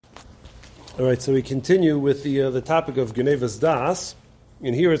All right, so we continue with the topic of Genevas Das,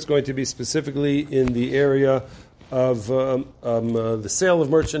 and here it's going to be specifically in the area of the sale of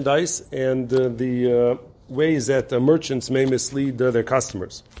merchandise and the ways that merchants may mislead their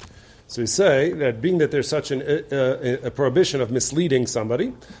customers. So we say that being that there's such a prohibition of misleading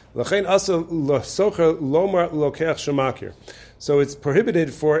somebody, so it's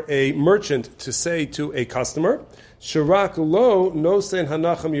prohibited for a merchant to say to a customer, Shirak lo nosen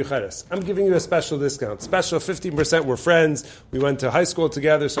hanacham yucheres. I'm giving you a special discount. Special 15%. We're friends. We went to high school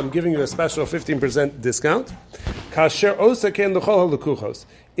together, so I'm giving you a special 15% discount. Kasher osaken l'chol halakuchos.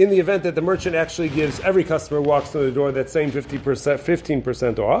 In the event that the merchant actually gives every customer who walks through the door that same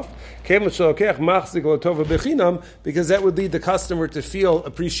 15% off, because that would lead the customer to feel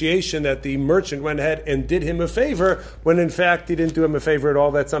appreciation that the merchant went ahead and did him a favor, when in fact he didn't do him a favor at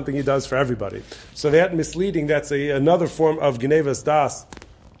all. That's something he does for everybody. So that misleading, that's another form of Genevas Das,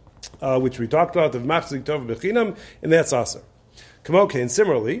 which we talked about, of Machzik Tov Bechinam, and that's Aser. And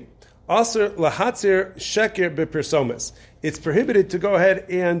similarly, Aser lahatzir sheker bepersomes. It's prohibited to go ahead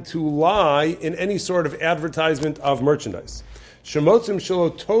and to lie in any sort of advertisement of merchandise. Shemotzim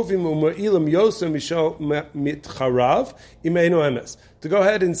shelo tovim u'ma'ilim yosem mishal mitcharav imeinu emes. To go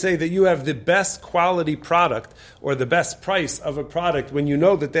ahead and say that you have the best quality product or the best price of a product when you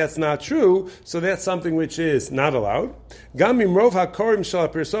know that that's not true, so that's something which is not allowed. Even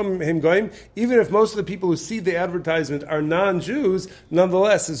if most of the people who see the advertisement are non-Jews,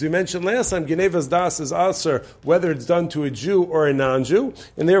 nonetheless, as we mentioned last time, Genevas Das is aser whether it's done to a Jew or a non-Jew,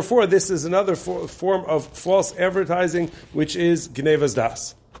 and therefore this is another form of false advertising, which is Genevas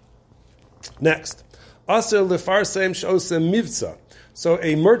Das. Next, aser lefarsem sh'osem mivtza. So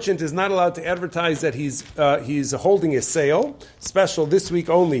a merchant is not allowed to advertise that he's holding a sale, special this week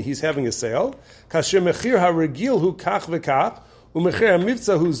only. He's having a sale. Kasher mechir haragil hu kach v'kach u'mechir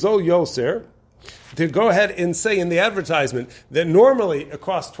hamivtza hu zo yoser. To go ahead and say in the advertisement that normally it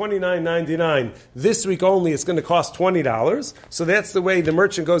costs $29.99, this week only it's going to cost $20. So that's the way the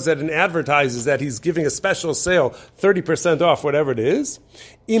merchant goes ahead and advertises that he's giving a special sale, 30% off, whatever it is.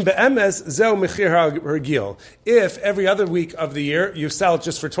 If every other week of the year you sell it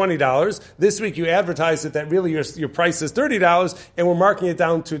just for $20, this week you advertise it that really your price is $30 and we're marking it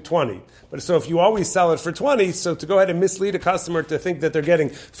down to $20. But so if you always sell it for $20, so to go ahead and mislead a customer to think that they're getting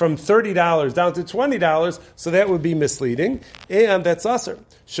from $30 down to $20, so that would be misleading, and that's aser.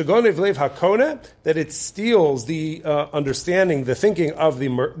 Shagonev lev hakona, that it steals the understanding, the thinking of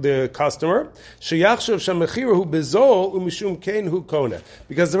the customer. Sheyachshav shamechiru bezol umishum kein hu kona,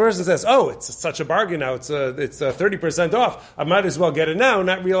 because the person says, "Oh, it's such a bargain now. It's 30% off. I might as well get it now,"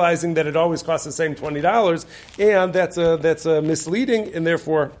 not realizing that it always costs the same $20, and that's misleading, and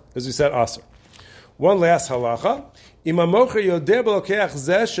therefore, as we said, aser. One last halacha. This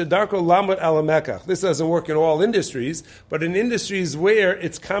doesn't work in all industries, but in industries where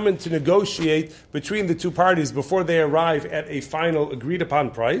it's common to negotiate between the two parties before they arrive at a final agreed upon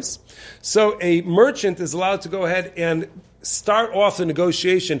price. So a merchant is allowed to go ahead and start off the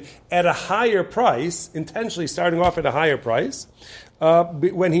negotiation at a higher price, intentionally starting off at a higher price,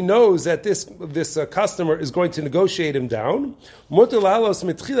 when he knows that this customer is going to negotiate him down. So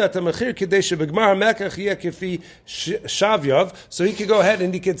he could go ahead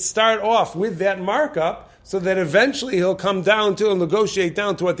and he could start off with that markup so that eventually he'll come down to and negotiate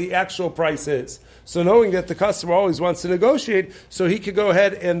down to what the actual price is. So knowing that the customer always wants to negotiate, so he could go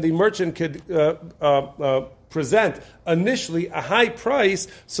ahead and the merchant could present initially a high price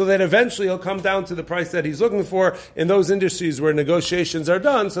so that eventually he'll come down to the price that he's looking for in those industries where negotiations are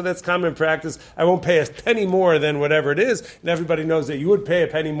done. So that's common practice. I won't pay a penny more than whatever it is. And everybody knows that you would pay a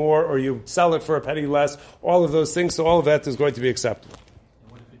penny more or you sell it for a penny less, all of those things. So all of that is going to be acceptable.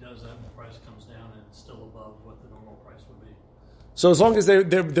 And what if he does that and the price comes down and it's still above what the normal price would be? So as long as they're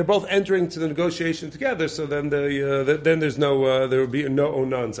both entering to the negotiation together, so then there's no there would be no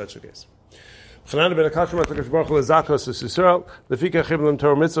ona in such a case. Chanan ben Akashim, Baruch Hu Zakos Yisrael, Lefika Chiblim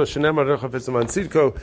Torah Mitzvah, Shenemar Rechav Etzaman Tzidko.